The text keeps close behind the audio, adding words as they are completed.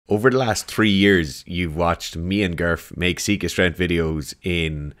over the last 3 years, you've watched me and Gerf make Sika strength videos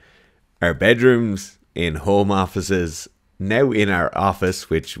in our bedrooms, in home offices, now in our office,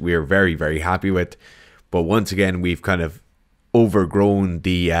 which we're very, very happy with. But once again, we've kind of overgrown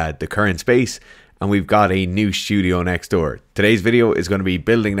the current space, and we've got a new studio next door. Today's video is going to be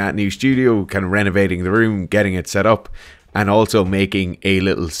building that new studio, kind of renovating the room, getting it set up, and also making a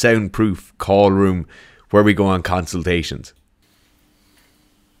little soundproof call room where we go on consultations.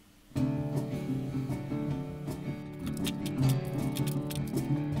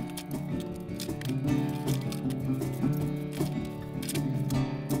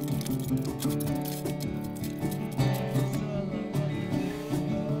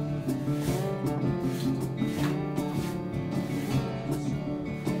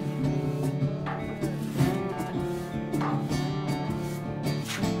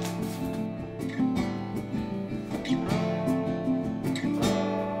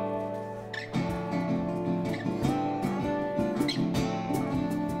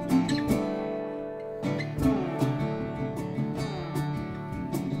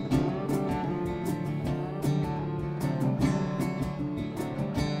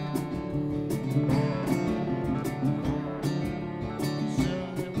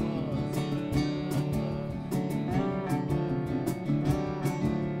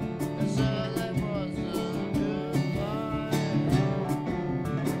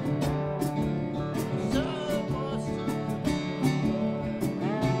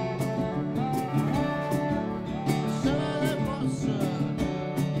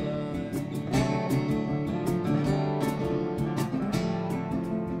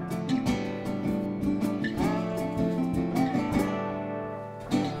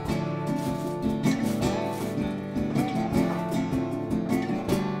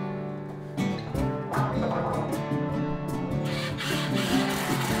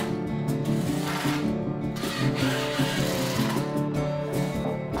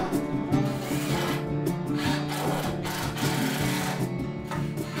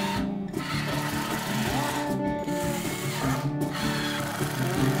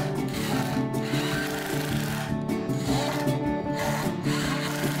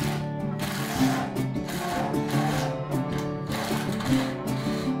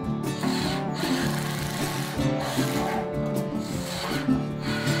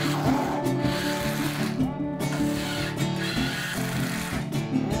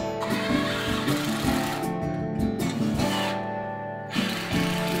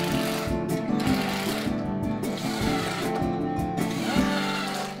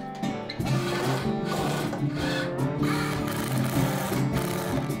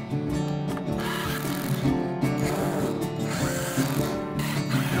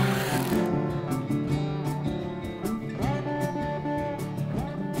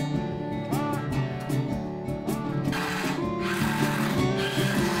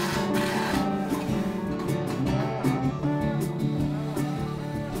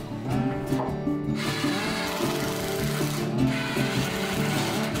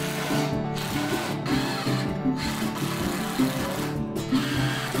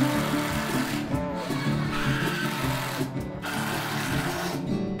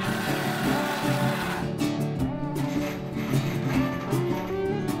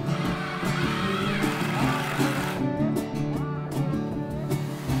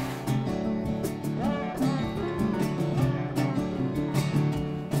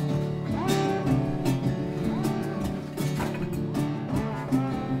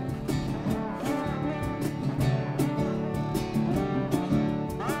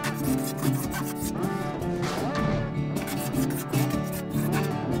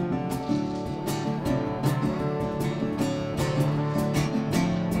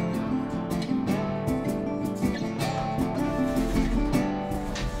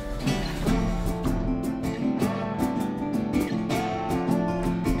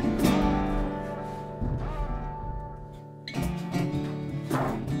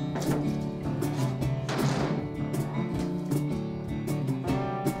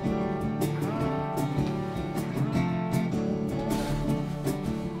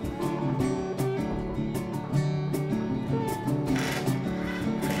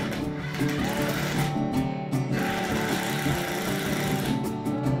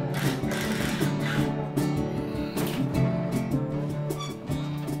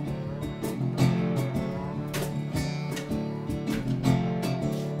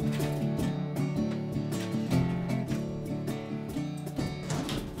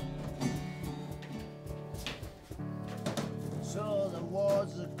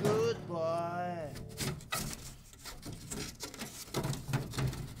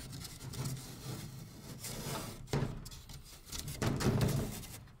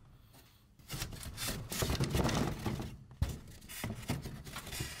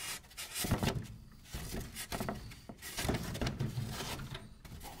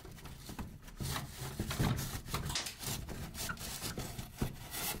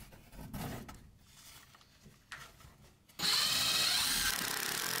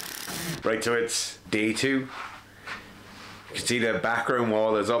 Right, so it's day 2. You can see the background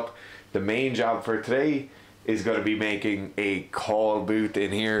wall is up. The main job for today is going to be making a call booth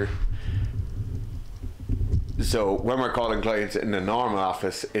in here. So when we're calling clients in the normal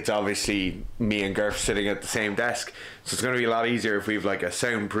office, it's obviously me and Garth sitting at the same desk. So it's going to be a lot easier if we have like a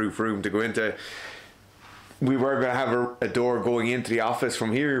soundproof room to go into. We were going to have a door going into the office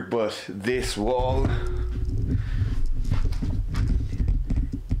from here, but this wall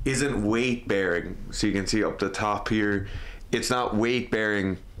isn't weight bearing. So you can see up the top here, it's not weight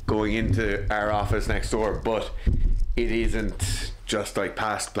bearing going into our office next door, but it isn't just like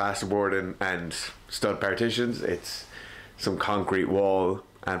past plasterboard and stud partitions. It's some concrete wall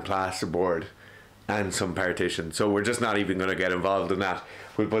and plasterboard and some partition. So we're just not even going to get involved in that.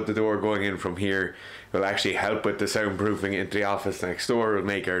 We'll put the door going in from here. It'll actually help with the soundproofing into the office next door. It'll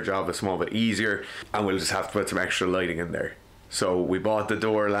make our job a small bit easier, and we'll just have to put some extra lighting in there. So we bought the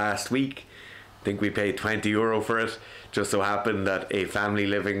door last week. I think we paid €20 for it. Just so happened that a family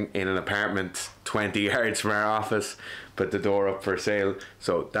living in an apartment 20 yards from our office put the door up for sale.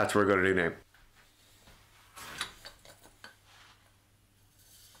 So that's what we're going to do now.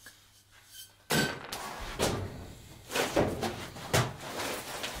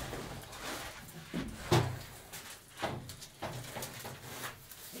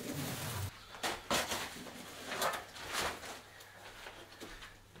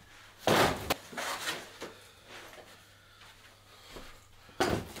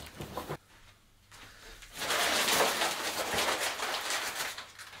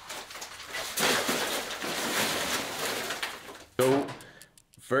 So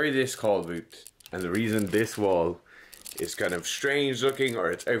for this call booth, and the reason this wall is kind of strange looking,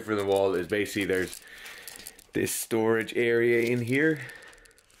 or it's out from the wall, is basically there's this storage area in here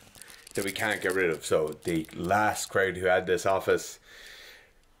that we can't get rid of. So the last crowd who had this office,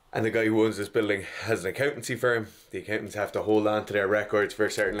 and the guy who owns this building has an accountancy firm. The accountants have to hold on to their records for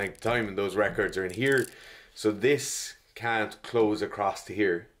a certain length of time, and those records are in here. So this can't close across to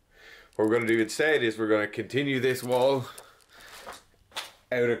here. What we're going to do instead is we're going to continue this wall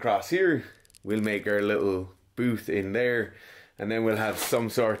out across here. We'll make our little booth in there, and then we'll have some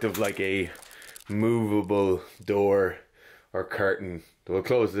sort of like a movable door or curtain that will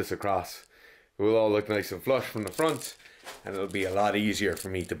close this across. It will all look nice and flush from the front, and it'll be a lot easier for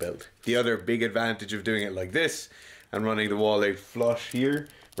me to build. The other big advantage of doing it like this and running the wall out flush here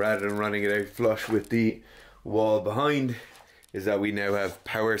rather than running it out flush with the wall behind is that we now have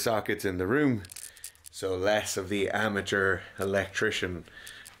power sockets in the room. So less of the amateur electrician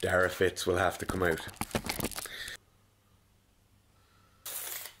Dara fits will have to come out.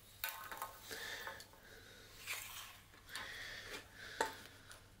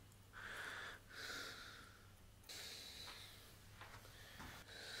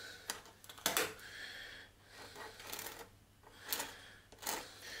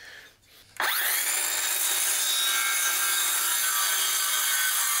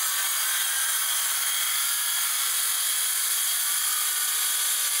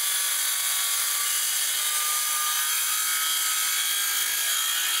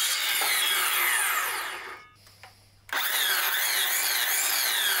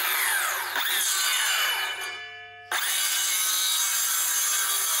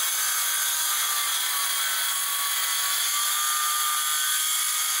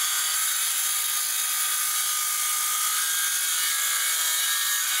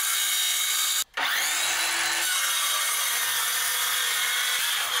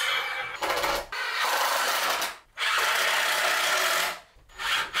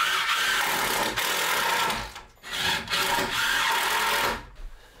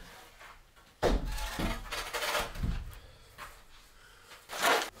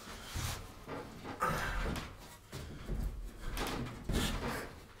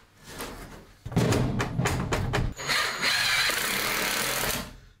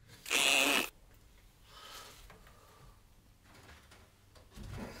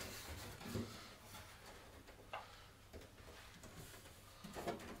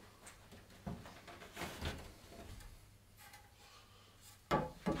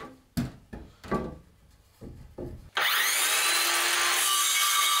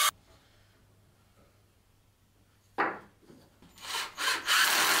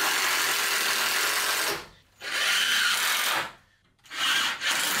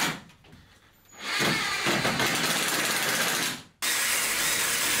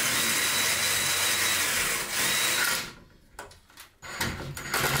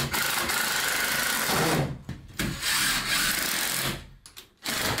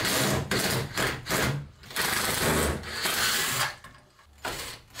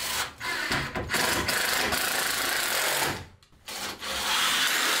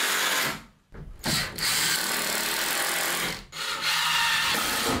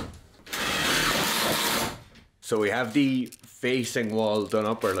 So we have the facing wall done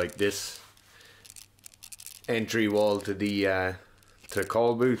up, or like this entry wall to the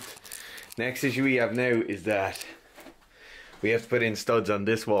call booth. Next issue we have now is that we have to put in studs on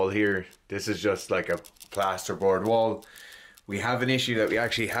this wall here. This is just like a plasterboard wall. We have an issue that we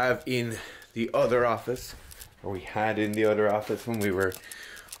actually have in the other office, or we had in the other office when we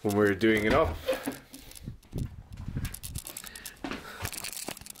were doing it up.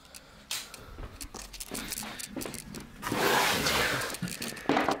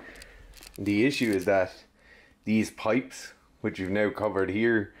 The issue is that these pipes, which you've now covered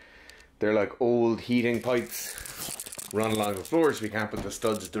here, they're like old heating pipes run along the floor, so we can't put the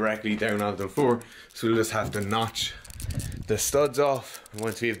studs directly down onto the floor, so we'll just have to notch the studs off. And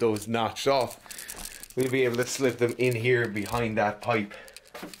once we have those notched off, we'll be able to slip them in here behind that pipe,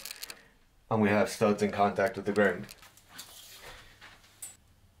 and we'll have studs in contact with the ground.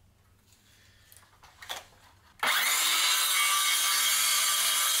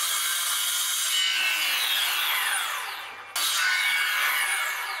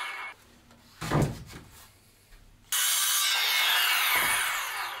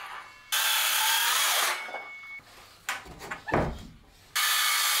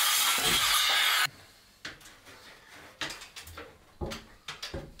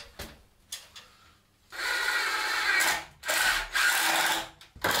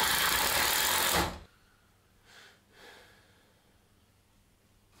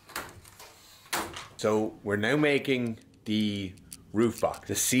 So we're now making the roof box,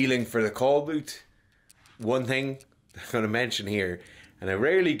 the ceiling for the call booth. One thing I'm going to mention here, and I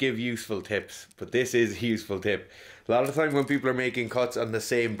rarely give useful tips, but this is a useful tip. A lot of the time when people are making cuts on the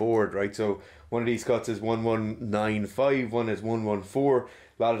same board, right? So one of these cuts is 1195, one is 114.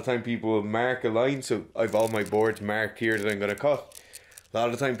 A lot of the time people will mark a line. So I've all my boards marked here that I'm going to cut. A lot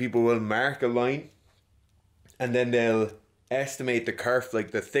of the time people will mark a line, and then they'll estimate the kerf, like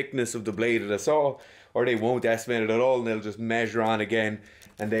the thickness of the blade of the saw, or they won't estimate it at all and they'll just measure on again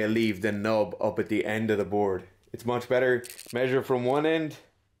and they'll leave the nub up at the end of the board. It's much better, measure from one end,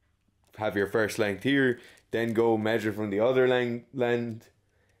 have your first length here, then go measure from the other end,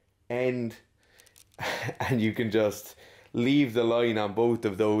 and you can just leave the line on both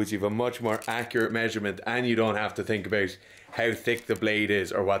of those. You have a much more accurate measurement, and you don't have to think about how thick the blade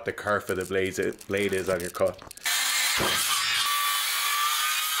is or what the kerf of the blade is on your cut.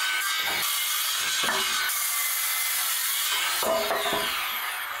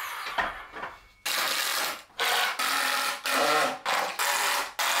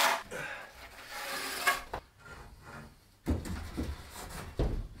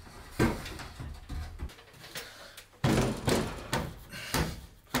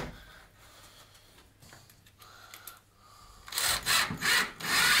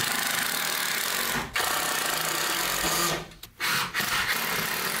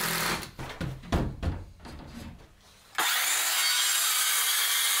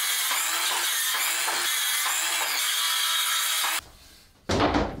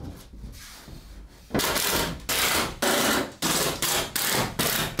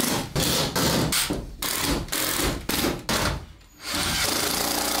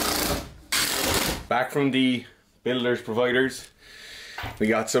 Back from the builders providers, we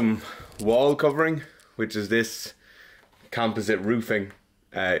got some wall covering, which is this composite roofing.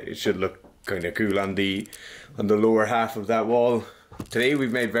 It should look kind of cool on the lower half of that wall. Today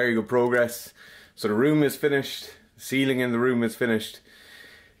we've made very good progress. So the room is finished, the ceiling in the room is finished,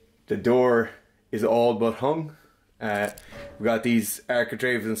 the door is all but hung. We've got these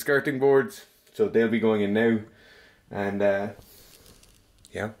architraves and skirting boards, so they'll be going in now, and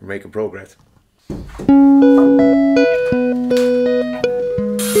yeah, we're making progress.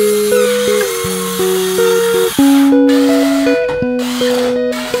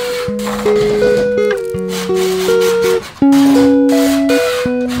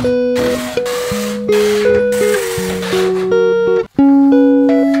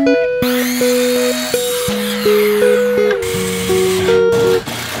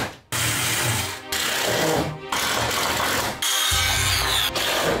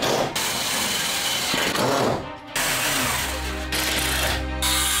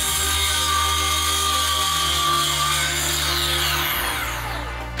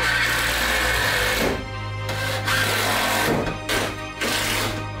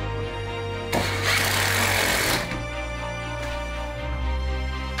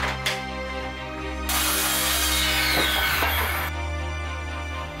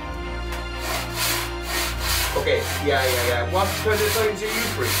 Okay, yeah. What kind of signs are you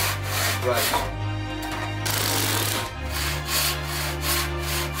for? Right.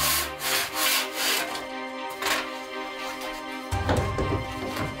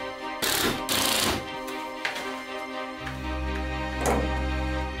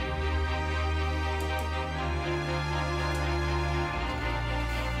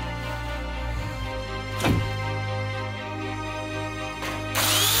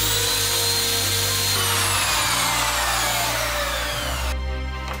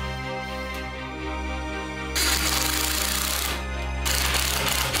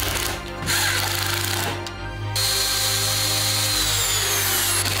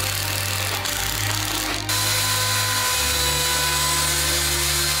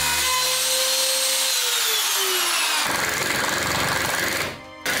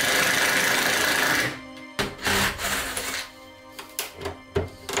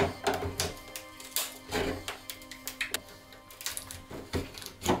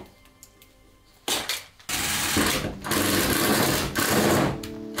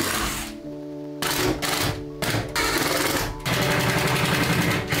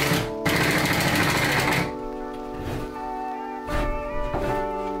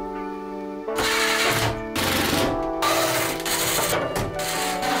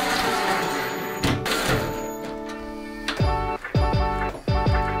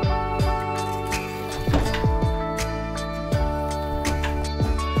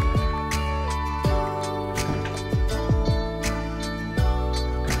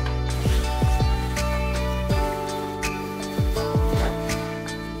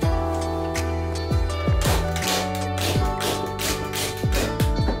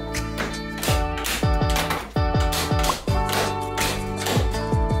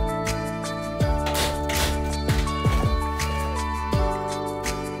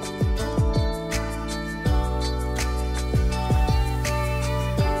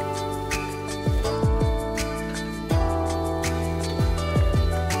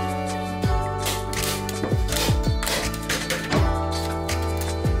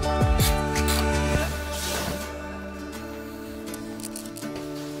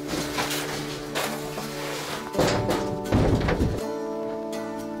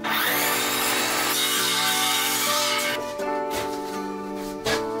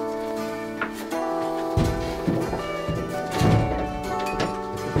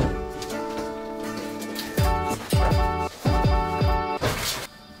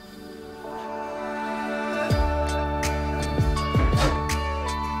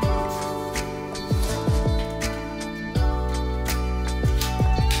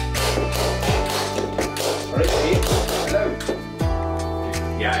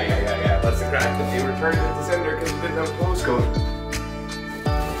 turned it to sender because it didn't have a postcode.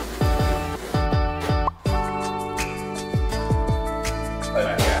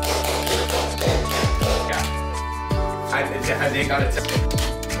 And they got it.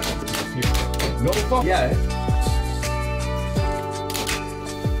 No fuck. Yeah.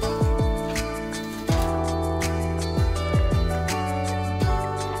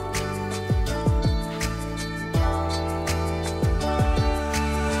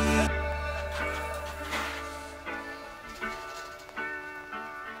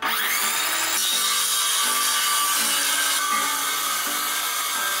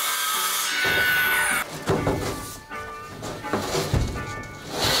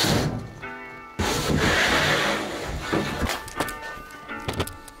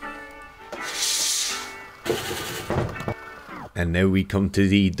 And now we come to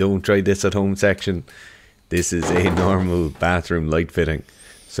the don't try this at home section. This is a normal bathroom light fitting.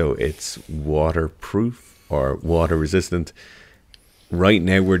 So it's waterproof or water resistant. Right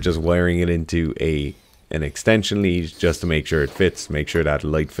now we're just wiring it into an extension lead just to make sure it fits, make sure that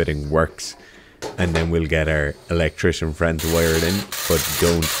light fitting works. And then we'll get our electrician friend to wire it in. But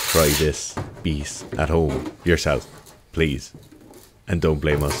don't try this beast at home yourself, please. And don't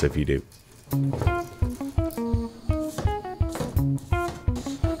blame us if you do.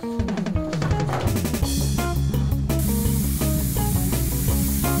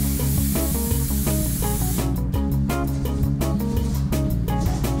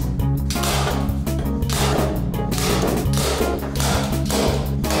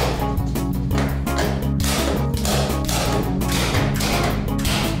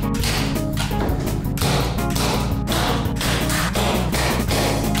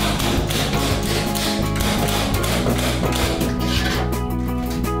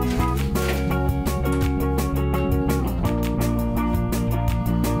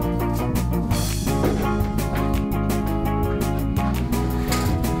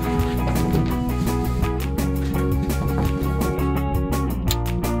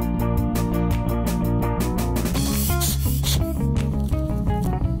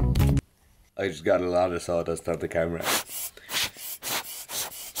 I just got a lot of sawdust on the camera.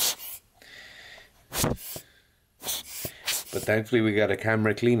 But thankfully we got a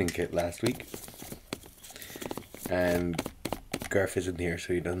camera cleaning kit last week. And Garth isn't here,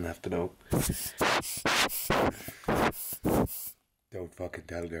 so he doesn't have to know. Don't fucking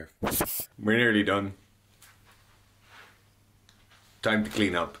tell Garth. We're nearly done. Time to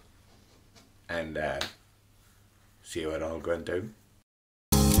clean up. And see how it all went down.